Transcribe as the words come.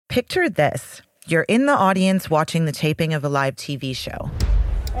Picture this. You're in the audience watching the taping of a live TV show.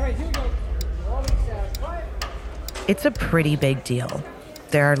 All right, here we go. It's a pretty big deal.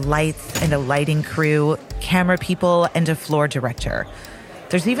 There are lights and a lighting crew, camera people, and a floor director.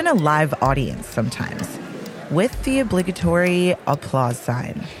 There's even a live audience sometimes, with the obligatory applause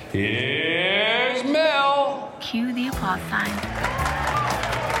sign. Here's Mel. Cue the applause sign.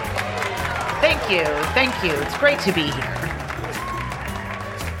 Thank you. It's great to be here.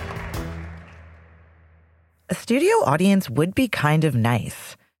 A studio audience would be kind of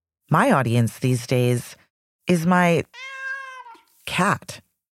nice. My audience these days is my cat.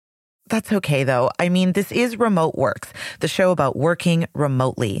 That's okay, though. I mean, this is Remote Works, the show about working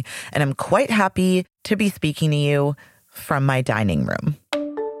remotely, and I'm quite happy to be speaking to you from my dining room.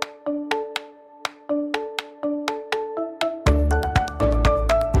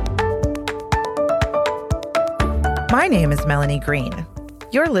 My name is Melanie Green.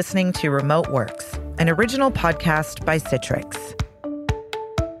 You're listening to Remote Works, an original podcast by Citrix.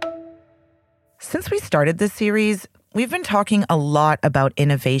 Since we started this series, we've been talking a lot about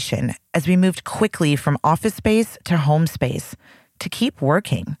innovation as we moved quickly from office space to home space to keep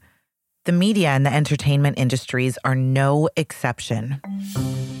working. The media and the entertainment industries are no exception.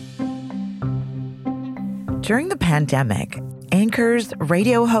 During the pandemic, anchors,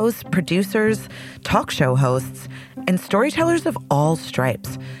 radio hosts, producers, talk show hosts, and storytellers of all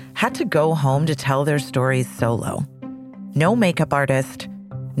stripes had to go home to tell their stories solo. No makeup artist,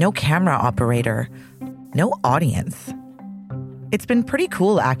 no camera operator, no audience. It's been pretty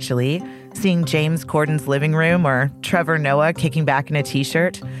cool, actually, seeing James Corden's living room or Trevor Noah kicking back in a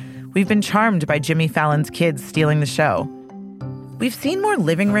t-shirt. We've been charmed by Jimmy Fallon's kids stealing the show. We've seen more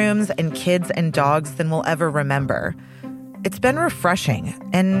living rooms and kids and dogs than we'll ever remember. It's been refreshing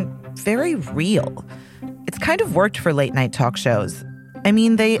and very real. It's kind of worked for late-night talk shows. I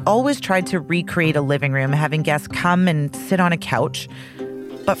mean, they always tried to recreate a living room, having guests come and sit on a couch.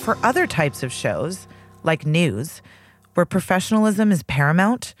 But for other types of shows, like news, where professionalism is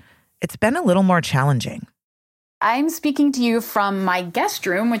paramount, it's been a little more challenging. I'm speaking to you from my guest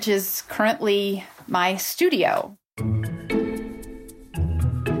room, which is currently my studio.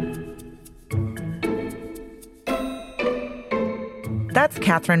 That's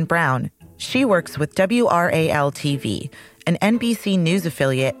Catherine Brown. She works with WRAL-TV, an NBC News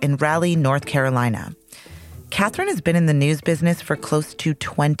affiliate in Raleigh, North Carolina. Catherine has been in the news business for close to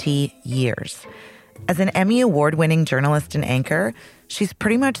 20 years. As an Emmy Award-winning journalist and anchor, she's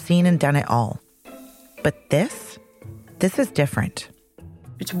pretty much seen and done it all. But this is different.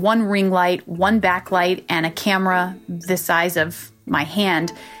 It's one ring light, one backlight, and a camera the size of my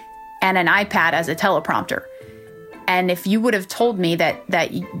hand, and an iPad as a teleprompter. And if you would have told me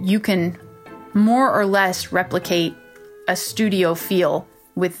that you can more or less replicate a studio feel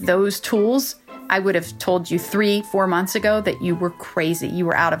with those tools, I would have told you 3-4 months ago that you were crazy. You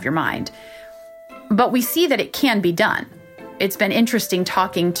were out of your mind. But we see that it can be done. It's been interesting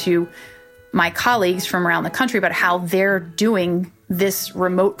talking to my colleagues from around the country about how they're doing this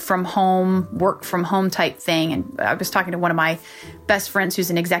remote from home, work from home type thing. And I was talking to one of my best friends who's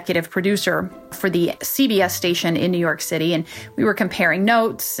an executive producer for the CBS station in New York City. And we were comparing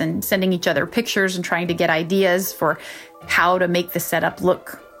notes and sending each other pictures and trying to get ideas for how to make the setup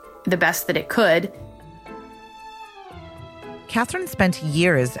look the best that it could. Catherine spent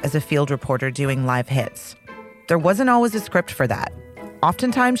years as a field reporter doing live hits. There wasn't always a script for that.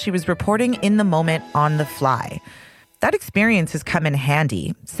 Oftentimes, she was reporting in the moment on the fly. That experience has come in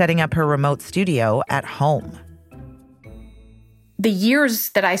handy, setting up her remote studio at home. The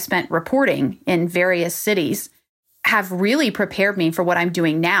years that I spent reporting in various cities have really prepared me for what I'm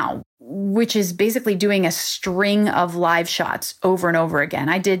doing now, which is basically doing a string of live shots over and over again.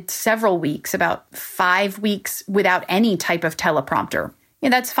 I did several weeks, about 5 weeks, without any type of teleprompter.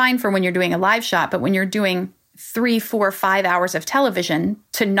 And that's fine for when you're doing a live shot, but when you're doing 3, 4, 5 hours of television,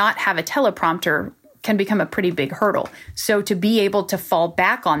 to not have a teleprompter can become a pretty big hurdle. So to be able to fall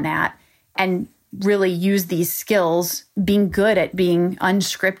back on that and really use these skills, being good at being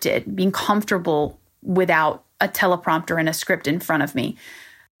unscripted, being comfortable without a teleprompter and a script in front of me,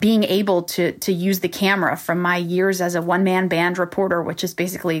 being able to use the camera from my years as a one-man band reporter, which is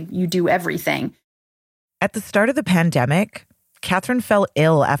basically you do everything. At the start of the pandemic, Catherine fell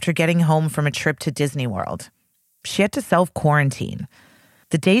ill after getting home from a trip to Disney World. She had to self-quarantine.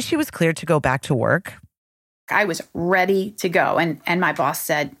 The day she was cleared to go back to work, I was ready to go. And my boss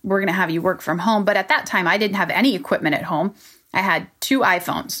said, we're going to have you work from home. But at that time, I didn't have any equipment at home. I had 2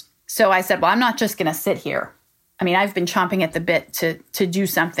 iPhones. So I said, well, I'm not just going to sit here. I mean, I've been chomping at the bit to do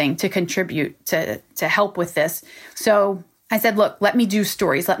something, to contribute, to help with this. So I said, look, let me do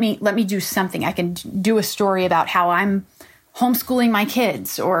stories. Let me do something. I can do a story about how I'm homeschooling my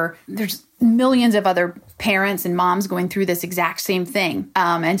kids, or there's millions of other parents and moms going through this exact same thing.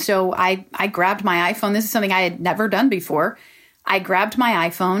 And so I grabbed my iPhone. This is something I had never done before. I grabbed my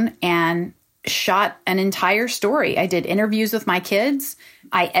iPhone and shot an entire story. I did interviews with my kids.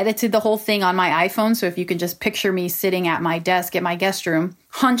 I edited the whole thing on my iPhone. So if you can just picture me sitting at my desk at my guest room,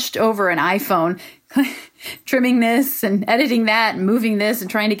 hunched over an iPhone, trimming this and editing that and moving this and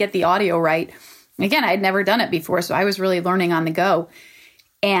trying to get the audio right. Again, I had never done it before, so I was really learning on the go,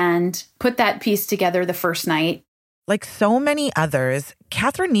 and put that piece together the first night. Like so many others,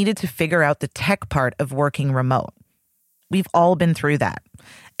 Catherine needed to figure out the tech part of working remote. We've all been through that,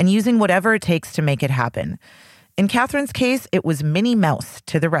 and using whatever it takes to make it happen. In Catherine's case, it was Minnie Mouse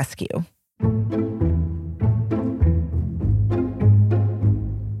to the rescue.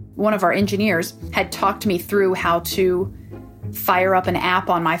 One of our engineers had talked me through how to fire up an app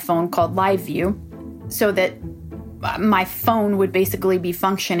on my phone called Live View, so that my phone would basically be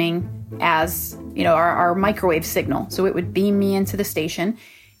functioning as, our microwave signal. So it would beam me into the station.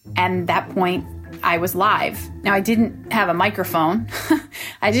 And at that point, I was live. Now, I didn't have a microphone.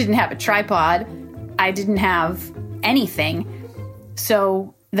 I didn't have a tripod. I didn't have anything.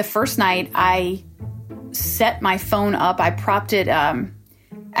 So the first night, I set my phone up. I propped it,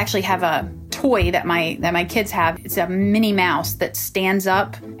 actually have a toy that my kids have. It's a Minnie Mouse that stands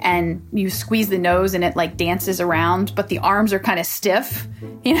up and you squeeze the nose and it like dances around, but the arms are kind of stiff,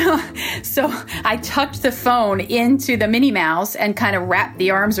 So I tucked the phone into the Minnie Mouse and kind of wrapped the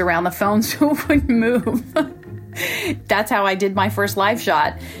arms around the phone so it wouldn't move. That's how I did my first live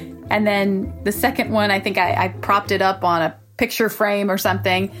shot. And then the second one, I think I propped it up on a picture frame or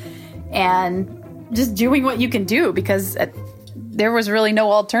something, and just doing what you can do because there was really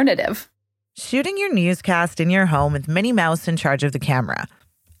no alternative. Shooting your newscast in your home with Minnie Mouse in charge of the camera.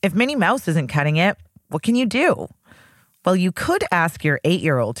 If Minnie Mouse isn't cutting it, what can you do? Well, you could ask your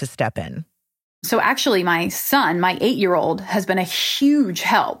 8-year-old to step in. So actually, my son, my 8-year-old, has been a huge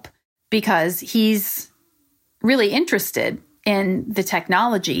help because he's really interested in the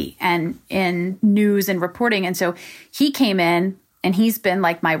technology and in news and reporting. And so he came in and he's been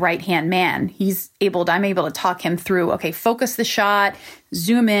like my right-hand man. I'm able to talk him through, okay, focus the shot,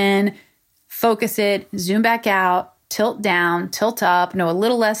 zoom in, focus it, zoom back out, tilt down, tilt up, a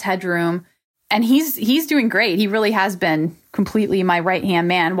little less headroom. And he's doing great. He really has been completely my right-hand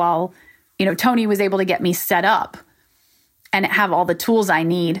man while, Tony was able to get me set up and have all the tools I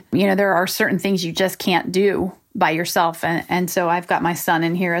need. There are certain things you just can't do by yourself. And so I've got my son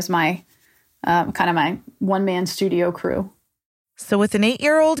in here as my kind of my one-man studio crew. So with an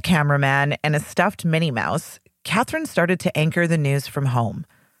 8-year-old cameraman and a stuffed Minnie Mouse, Catherine started to anchor the news from home.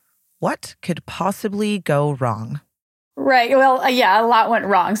 What could possibly go wrong? Right. Well, a lot went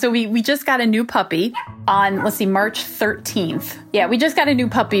wrong. So we just got a new puppy on, March 13th. Yeah, we just got a new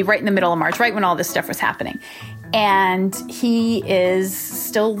puppy right in the middle of March, right when all this stuff was happening. And he is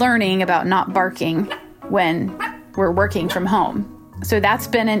still learning about not barking when we're working from home. So that's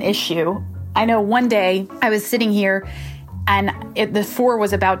been an issue. I know one day I was sitting here and the 4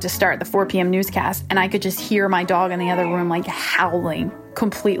 was about to start, the 4 p.m. newscast, and I could just hear my dog in the other room like howling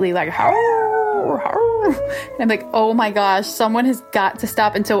completely, like howl, howl. And I'm like, oh my gosh, someone has got to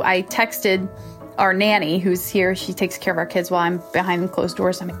stop. And so I texted our nanny who's here. She takes care of our kids while I'm behind closed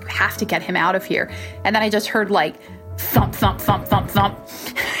doors. I'm like, you have to get him out of here. And then I just heard like thump, thump, thump, thump, thump.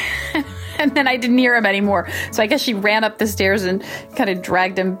 And then I didn't hear him anymore. So I guess she ran up the stairs and kind of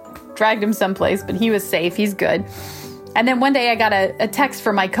dragged him someplace, but he was safe. He's good. And then one day I got a text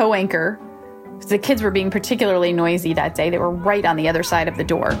from my co-anchor. The kids were being particularly noisy that day. They were right on the other side of the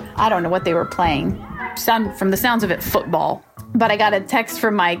door. I don't know what they were playing. From the sounds of it, football. But I got a text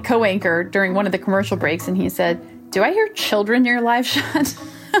from my co-anchor during one of the commercial breaks, and he said, "Do I hear children in your live shot?"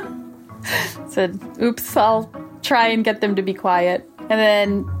 I said, oops, I'll try and get them to be quiet. And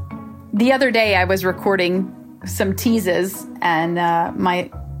then the other day I was recording some teases, and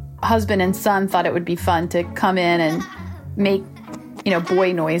my husband and son thought it would be fun to come in and make,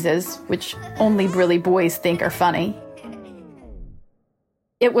 boy noises, which only really boys think are funny.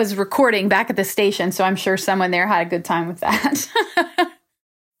 It was recording back at the station, so I'm sure someone there had a good time with that.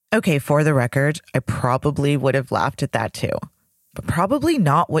 Okay, for the record, I probably would have laughed at that too, but probably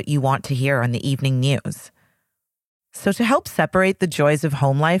not what you want to hear on the evening news. So to help separate the joys of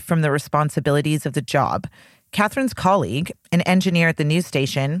home life from the responsibilities of the job, Catherine's colleague, an engineer at the news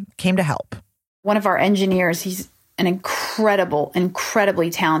station, came to help. One of our engineers, he's an incredibly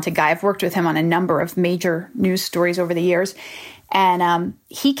talented guy. I've worked with him on a number of major news stories over the years. And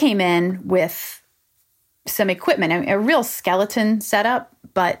he came in with some equipment, a real skeleton setup,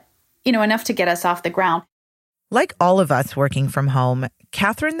 but, enough to get us off the ground. Like all of us working from home,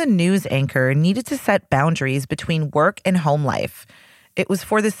 Catherine, the news anchor, needed to set boundaries between work and home life. It was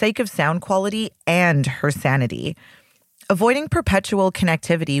for the sake of sound quality and her sanity. Avoiding perpetual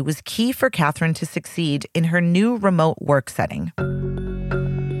connectivity was key for Catherine to succeed in her new remote work setting.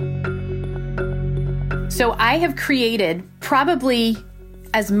 So I have created probably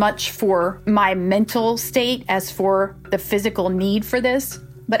as much for my mental state as for the physical need for this,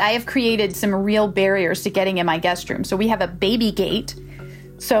 but I have created some real barriers to getting in my guest room. So we have a baby gate,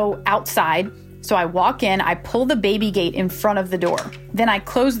 so outside. So I walk in, I pull the baby gate in front of the door. Then I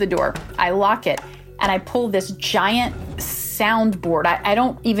close the door, I lock it, and I pull this giant soundboard. I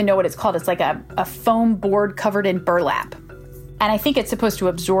don't even know what it's called. It's like a foam board covered in burlap. And I think it's supposed to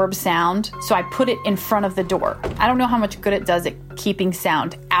absorb sound, so I put it in front of the door. I don't know how much good it does at keeping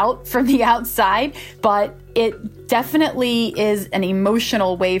sound out from the outside, but it definitely is an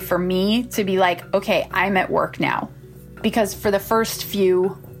emotional way for me to be like, okay, I'm at work now. Because for the first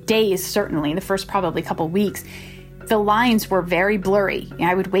few days, certainly, the first probably couple weeks, the lines were very blurry.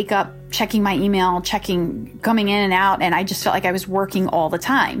 I would wake up checking my email, coming in and out, and I just felt like I was working all the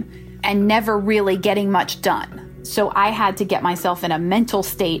time and never really getting much done. So I had to get myself in a mental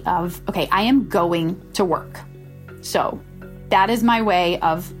state of, okay, I am going to work. So that is my way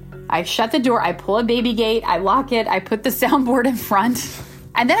of, I shut the door, I pull a baby gate, I lock it, I put the soundboard in front,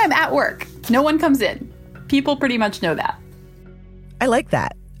 and then I'm at work. No one comes in. People pretty much know that. I like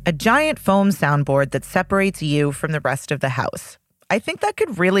that. A giant foam soundboard that separates you from the rest of the house. I think that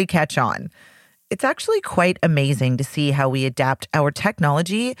could really catch on. It's actually quite amazing to see how we adapt our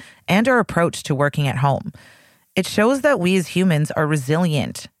technology and our approach to working at home. It shows that we as humans are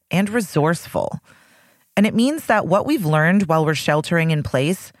resilient and resourceful. And it means that what we've learned while we're sheltering in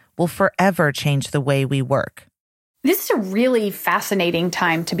place will forever change the way we work. This is a really fascinating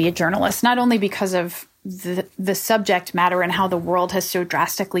time to be a journalist, not only because of the subject matter and how the world has so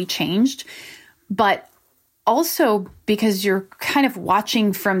drastically changed, but also because you're kind of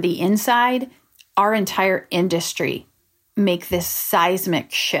watching from the inside our entire industry make this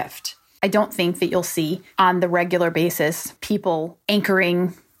seismic shift. I don't think that you'll see on the regular basis people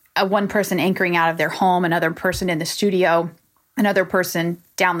anchoring, one person anchoring out of their home, another person in the studio, another person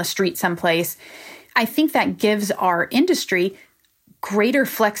down the street someplace. I think that gives our industry greater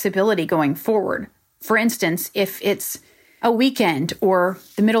flexibility going forward. For instance, if it's a weekend or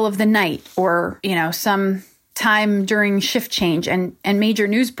the middle of the night or, some time during shift change and major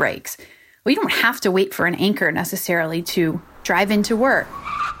news breaks, we don't have to wait for an anchor necessarily to drive into work,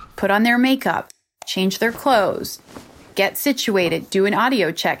 put on their makeup, change their clothes, get situated, do an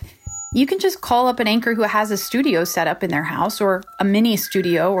audio check. You can just call up an anchor who has a studio set up in their house or a mini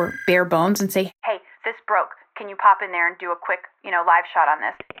studio or bare bones and say, hey, this broke. Can you pop in there and do a quick, live shot on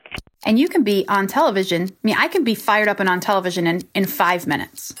this? And you can be on television. I can be fired up and on television in 5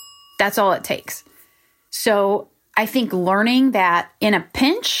 minutes. That's all it takes. So I think learning that in a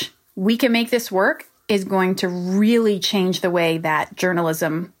pinch, we can make this work is going to really change the way that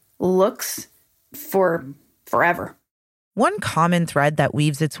journalism looks for forever. One common thread that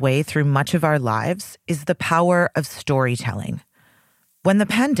weaves its way through much of our lives is the power of storytelling. When the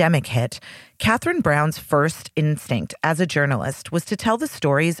pandemic hit, Catherine Brown's first instinct as a journalist was to tell the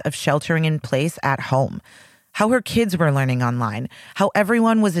stories of sheltering in place at home, how her kids were learning online, how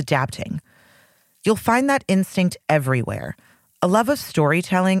everyone was adapting. You'll find that instinct everywhere. A love of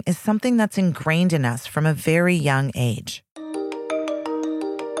storytelling is something that's ingrained in us from a very young age.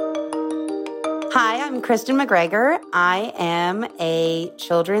 Hi, I'm Kristen McGregor. I am a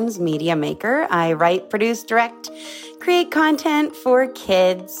children's media maker. I write, produce, direct, create content for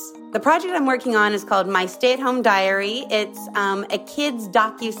kids. The project I'm working on is called My Stay-at-Home Diary. It's a kids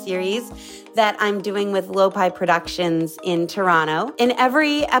docuseries that I'm doing with Lopi Productions in Toronto. In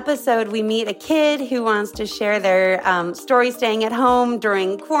every episode, we meet a kid who wants to share their story staying at home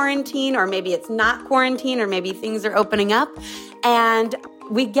during quarantine, or maybe it's not quarantine, or maybe things are opening up. And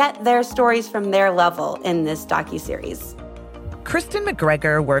we get their stories from their level in this docuseries. Kristen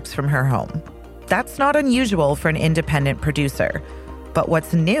McGregor works from her home. That's not unusual for an independent producer. But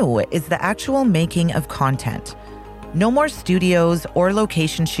what's new is the actual making of content. No more studios or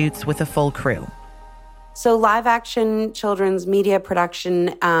location shoots with a full crew. So live action children's media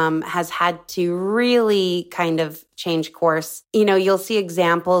production has had to really kind of change course. You'll see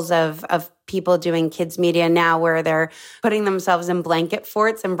examples of people doing kids media now where they're putting themselves in blanket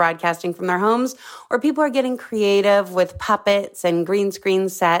forts and broadcasting from their homes, or people are getting creative with puppets and green screen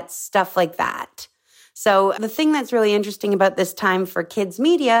sets, stuff like that. So the thing that's really interesting about this time for kids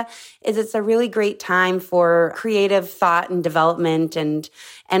media is it's a really great time for creative thought and development and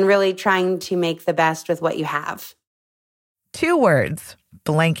really trying to make the best with what you have. 2 words,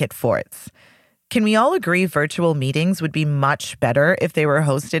 blanket forts. Can we all agree virtual meetings would be much better if they were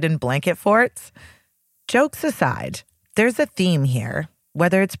hosted in blanket forts? Jokes aside, there's a theme here.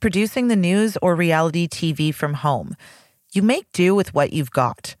 Whether it's producing the news or reality TV from home, you make do with what you've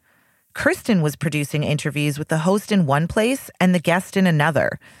got. Kristen was producing interviews with the host in one place and the guest in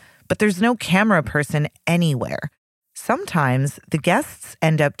another, but there's no camera person anywhere. Sometimes the guests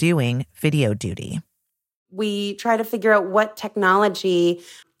end up doing video duty. We try to figure out what technology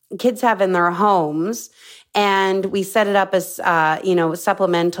kids have in their homes, and we set it up as,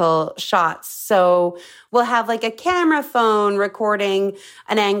 supplemental shots. So we'll have like a camera phone recording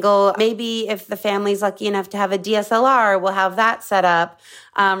an angle. Maybe if the family's lucky enough to have a DSLR, we'll have that set up,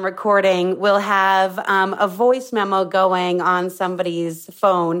 recording. We'll have a voice memo going on somebody's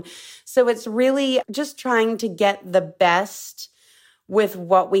phone. So it's really just trying to get the best with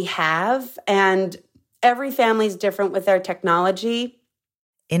what we have. And every family's different with their technology.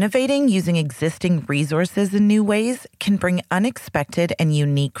 Innovating using existing resources in new ways can bring unexpected and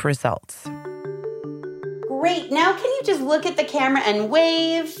unique results. Great. Now can you just look at the camera and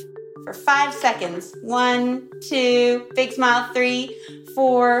wave for 5 seconds? 1, 2, big smile, 3,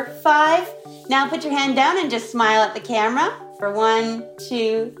 4, 5. Now put your hand down and just smile at the camera for 1,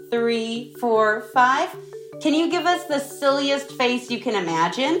 2, 3, 4, 5. Can you give us the silliest face you can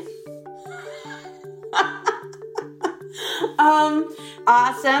imagine?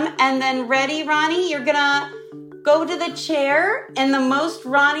 Awesome. And then ready, Ronnie? You're gonna go to the chair in the most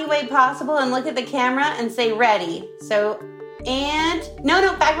Ronnie way possible and look at the camera and say ready. So, and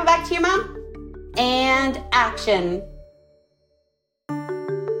back to your mom. And action.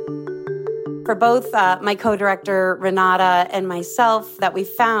 For both my co-director Renata and myself, that we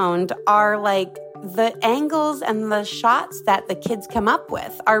found are like the angles and the shots that the kids come up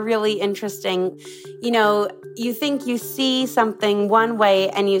with are really interesting. You know, you think you see something one way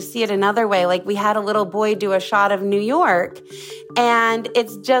and you see it another way. Like we had a little boy do a shot of New York and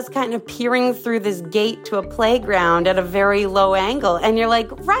it's just kind of peering through this gate to a playground at a very low angle. And you're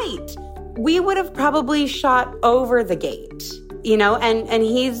like, right, we would have probably shot over the gate, you know, and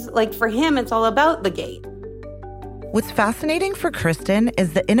he's like, for him, it's all about the gate. What's fascinating for Kristen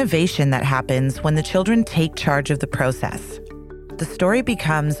is the innovation that happens when the children take charge of the process. The story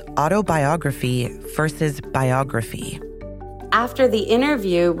becomes autobiography versus biography. After the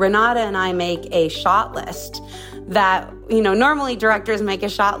interview, Renata and I make a shot list that, you know, normally directors make a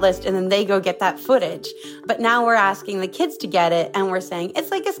shot list and then they go get that footage. But now we're asking the kids to get it and we're saying it's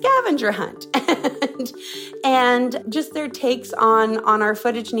like a scavenger hunt. and just their takes on our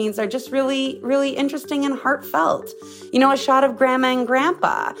footage needs are just really, really interesting and heartfelt. You know, a shot of Grandma and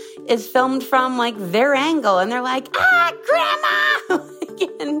Grandpa is filmed from like their angle and they're like, Grandma!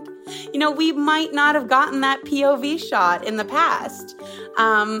 And, you know, we might not have gotten that POV shot in the past.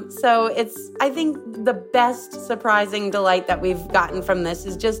 So it's, I think, the best surprising delight that we've gotten from this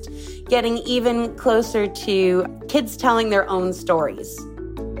is just getting even closer to kids telling their own stories.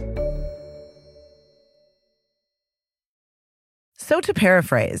 So to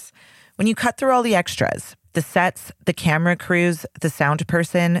paraphrase, when you cut through all the extras, the sets, the camera crews, the sound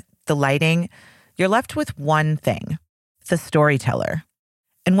person, the lighting, you're left with one thing, the storyteller.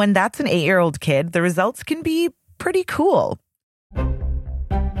 And when that's an 8-year-old kid, the results can be pretty cool.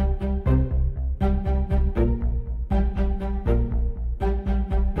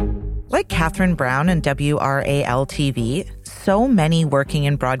 Like Catherine Brown and WRAL-TV, so many working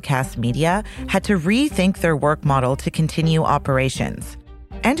in broadcast media had to rethink their work model to continue operations.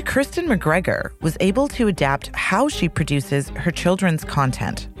 And Kristen McGregor was able to adapt how she produces her children's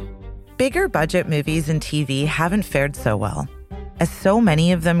content. Bigger budget movies and TV haven't fared so well. As so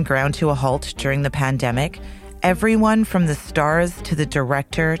many of them ground to a halt during the pandemic, everyone from the stars to the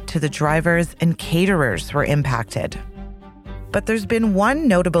director to the drivers and caterers were impacted. But there's been one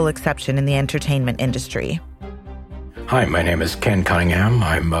notable exception in the entertainment industry. Hi, my name is Ken Cunningham.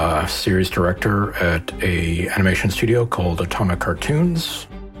 I'm a series director at an animation studio called Atomic Cartoons.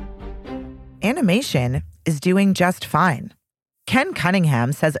 Animation is doing just fine. Ken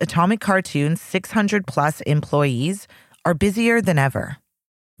Cunningham says Atomic Cartoons' 600-plus employees are busier than ever.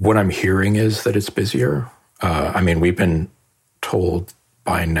 What I'm hearing is that it's busier. We've been told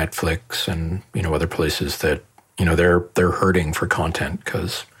by Netflix and, other places that, they're hurting for content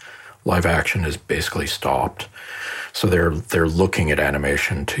because live action is basically stopped. So they're looking at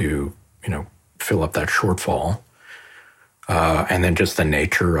animation to, fill up that shortfall. And then just the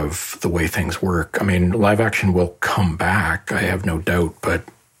nature of the way things work. I mean, live action will come back, I have no doubt, but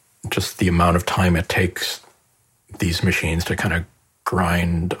just the amount of time it takes these machines to kind of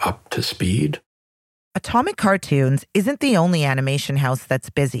grind up to speed. Atomic Cartoons isn't the only animation house that's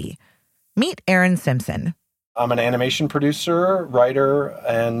busy. Meet Aaron Simpson. I'm an animation producer, writer,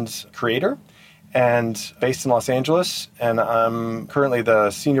 and creator, and based in Los Angeles. And I'm currently the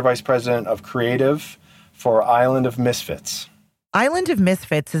Senior Vice President of Creative for Island of Misfits. Island of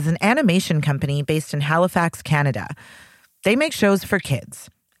Misfits is an animation company based in Halifax, Canada. They make shows for kids.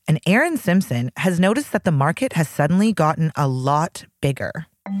 And Aaron Simpson has noticed that the market has suddenly gotten a lot bigger.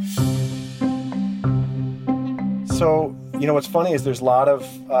 So, what's funny is there's a lot of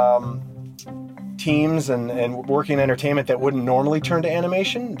teams and working in entertainment that wouldn't normally turn to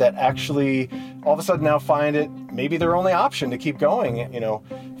animation that actually all of a sudden now find it maybe their only option to keep going,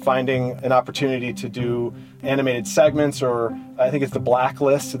 finding an opportunity to do animated segments, or I think it's The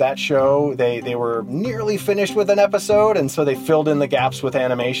Blacklist, that show. They were nearly finished with an episode, and so they filled in the gaps with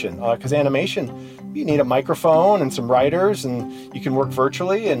animation. Because animation, you need a microphone and some writers, and you can work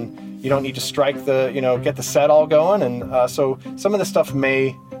virtually, and you don't need to strike get the set all going. And so some of the stuff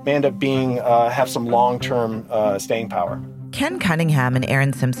may end up being, have some long-term staying power. Ken Cunningham and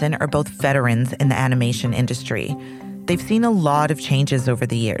Aaron Simpson are both veterans in the animation industry. They've seen a lot of changes over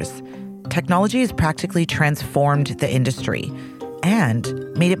the years. Technology has practically transformed the industry and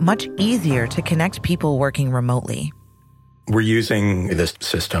made it much easier to connect people working remotely. We're using this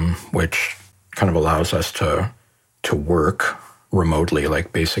system, which kind of allows us to work remotely.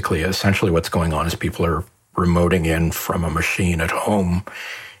 Like basically, essentially what's going on is people are remoting in from a machine at home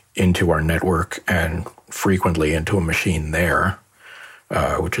into our network and frequently into a machine there,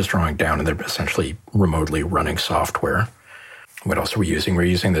 which is drawing down, and they're essentially remotely running software. What else are we using? We're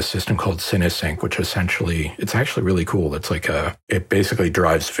using this system called CineSync, which essentially, it's actually really cool. It's like it basically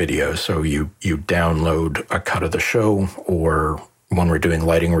drives video. So you download a cut of the show, or when we're doing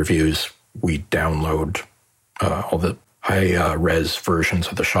lighting reviews, we download all the high-res versions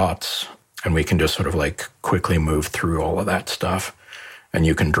of the shots, and we can just sort of like quickly move through all of that stuff. And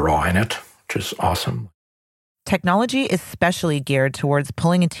you can draw in it, which is awesome. Technology is specially geared towards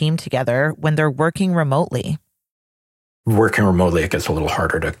pulling a team together when they're working remotely. Working remotely, it gets a little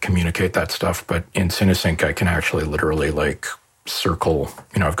harder to communicate that stuff. But in CineSync, I can actually literally like circle,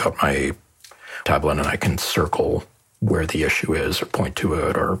 I've got my tablet and I can circle where the issue is or point to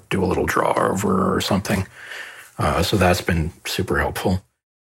it or do a little draw over or something. So that's been super helpful.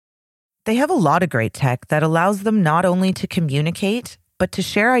 They have a lot of great tech that allows them not only to communicate, but to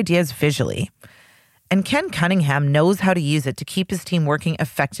share ideas visually. And Ken Cunningham knows how to use it to keep his team working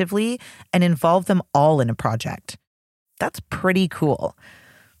effectively and involve them all in a project. That's pretty cool.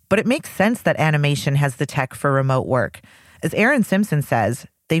 But it makes sense that animation has the tech for remote work. As Aaron Simpson says,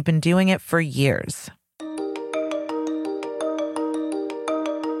 they've been doing it for years.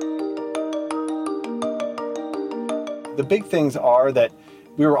 The big things are that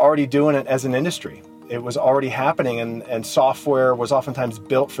we were already doing it as an industry. It was already happening, and software was oftentimes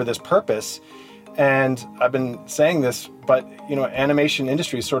built for this purpose. And I've been saying this, but animation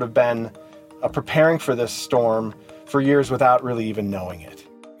industry has sort of been preparing for this storm for years without really even knowing it.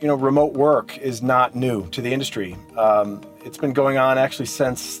 Remote work is not new to the industry. It's been going on actually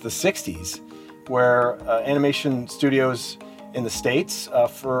since the 60s, where animation studios in the States,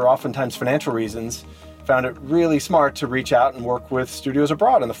 for oftentimes financial reasons, found it really smart to reach out and work with studios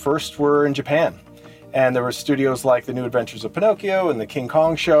abroad. And the first were in Japan. And there were studios like The New Adventures of Pinocchio and the King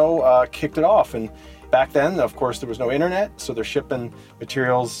Kong show kicked it off. And back then, of course, there was no internet, so they're shipping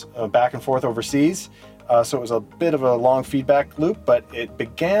materials back and forth overseas. So it was a bit of a long feedback loop, but it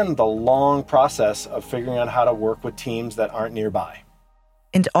began the long process of figuring out how to work with teams that aren't nearby.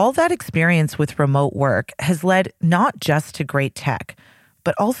 And all that experience with remote work has led not just to great tech,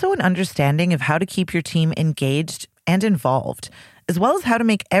 but also an understanding of how to keep your team engaged and involved, as well as how to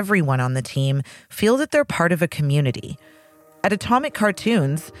make everyone on the team feel that they're part of a community. At Atomic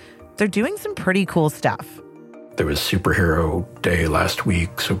Cartoons, they're doing some pretty cool stuff. There was Superhero Day last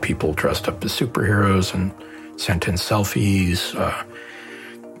week, so people dressed up as superheroes and sent in selfies.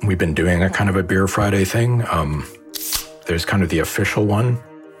 We've been doing a kind of a Beer Friday thing. There's kind of the official one.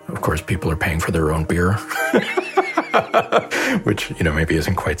 Of course, people are paying for their own beer, which, maybe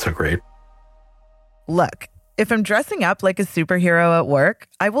isn't quite so great. Look, if I'm dressing up like a superhero at work,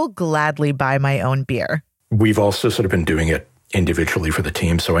 I will gladly buy my own beer. We've also sort of been doing it individually for the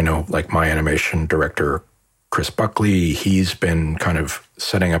team. So I know, like, my animation director, Chris Buckley, he's been kind of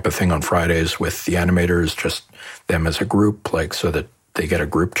setting up a thing on Fridays with the animators, just them as a group, like so that they get a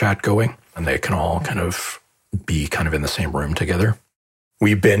group chat going and they can all kind of be kind of in the same room together.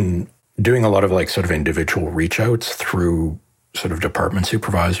 We've been doing a lot of like sort of individual reach outs through sort of department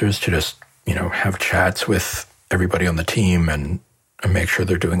supervisors to just, have chats with everybody on the team and make sure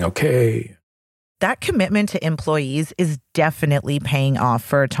they're doing okay. That commitment to employees is definitely paying off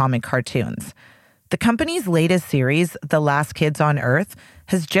for Atomic Cartoons. The company's latest series, The Last Kids on Earth,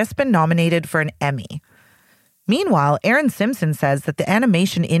 has just been nominated for an Emmy. Meanwhile, Aaron Simpson says that the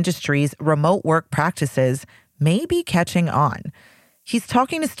animation industry's remote work practices may be catching on. He's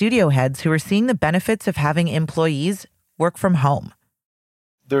talking to studio heads who are seeing the benefits of having employees work from home.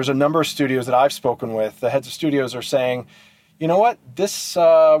 There's a number of studios that I've spoken with. The heads of studios are saying, you know what, this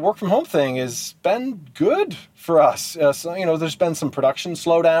work from home thing has been good for us. There's been some production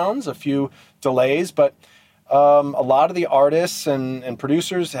slowdowns, a few delays, but a lot of the artists and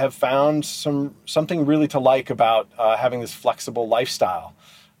producers have found something really to like about having this flexible lifestyle.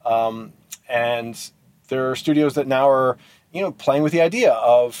 And there are studios that now are, playing with the idea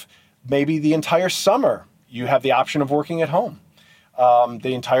of maybe the entire summer you have the option of working at home.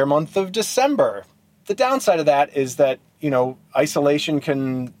 The entire month of December. The downside of that is that, isolation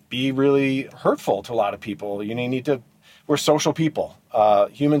can be really hurtful to a lot of people. We're social people.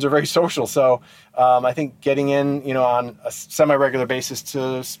 Humans are very social. So I think getting in, on a semi-regular basis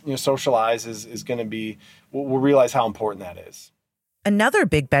to socialize is going to be, we'll realize how important that is. Another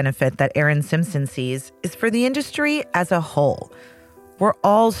big benefit that Aaron Simpson sees is for the industry as a whole. We're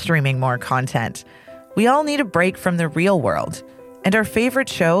all streaming more content. We all need a break from the real world. And our favorite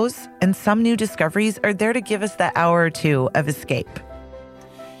shows and some new discoveries are there to give us that hour or two of escape.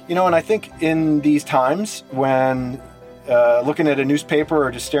 And I think in these times when looking at a newspaper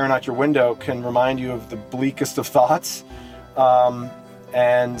or just staring out your window can remind you of the bleakest of thoughts,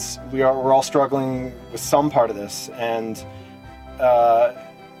 and we're all struggling with some part of this. And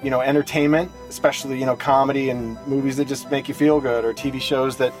entertainment, especially comedy and movies that just make you feel good, or TV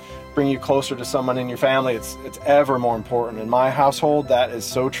shows that bring you closer to someone in your family, it's ever more important. In my household, that is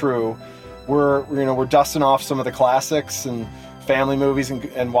so true. We're dusting off some of the classics and family movies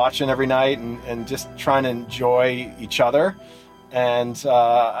and watching every night and just trying to enjoy each other. And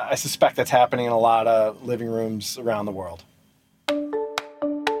I suspect that's happening in a lot of living rooms around the world.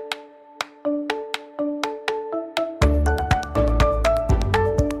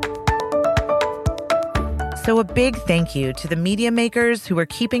 So a big thank you to the media makers who are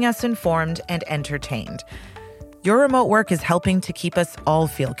keeping us informed and entertained. Your remote work is helping to keep us all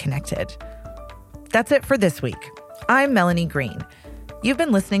feel connected. That's it for this week. I'm Melanie Green. You've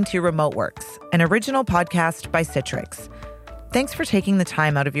been listening to Remote Works, an original podcast by Citrix. Thanks for taking the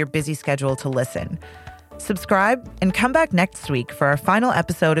time out of your busy schedule to listen. Subscribe and come back next week for our final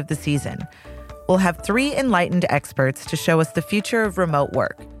episode of the season. We'll have 3 enlightened experts to show us the future of remote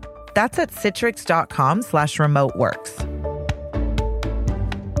work. That's at citrix.com/remoteworks.